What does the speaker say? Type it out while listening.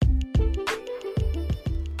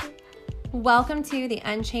Welcome to the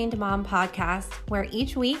Unchained Mom podcast, where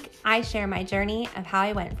each week I share my journey of how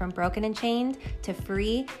I went from broken and chained to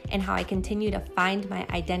free and how I continue to find my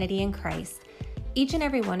identity in Christ. Each and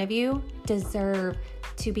every one of you deserve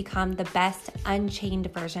to become the best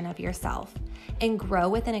unchained version of yourself and grow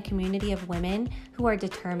within a community of women who are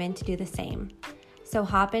determined to do the same. So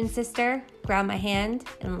hop in, sister, grab my hand,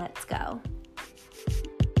 and let's go.